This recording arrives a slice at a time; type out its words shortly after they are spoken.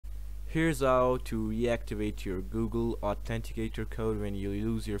Here's how to reactivate your Google Authenticator code when you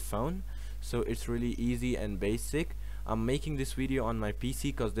lose your phone. So it's really easy and basic. I'm making this video on my PC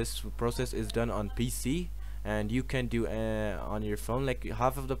because this process is done on PC and you can do on your phone. Like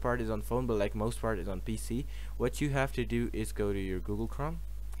half of the part is on phone, but like most part is on PC. What you have to do is go to your Google Chrome.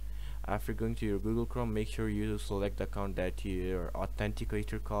 After going to your Google Chrome, make sure you select the account that your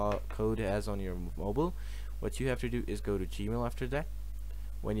authenticator code has on your mobile. What you have to do is go to Gmail after that.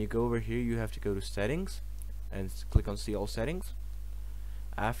 When you go over here, you have to go to settings and click on see all settings.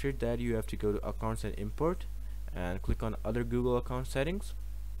 After that, you have to go to accounts and import and click on other Google account settings,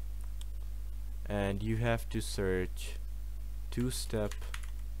 and you have to search two-step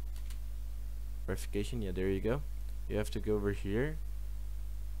verification. Yeah, there you go. You have to go over here,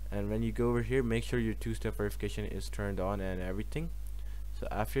 and when you go over here, make sure your two-step verification is turned on and everything. So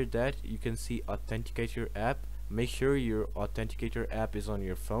after that, you can see Authenticator app. Make sure your Authenticator app is on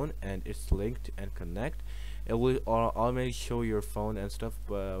your phone and it's linked and connect. It will automatically show your phone and stuff,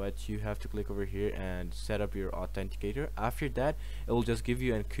 but you have to click over here and set up your authenticator. After that, it will just give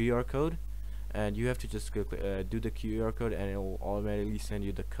you a QR code, and you have to just do the QR code, and it will automatically send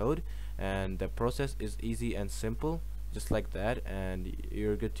you the code. And the process is easy and simple, just like that, and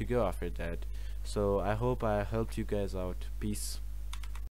you're good to go after that. So I hope I helped you guys out. Peace.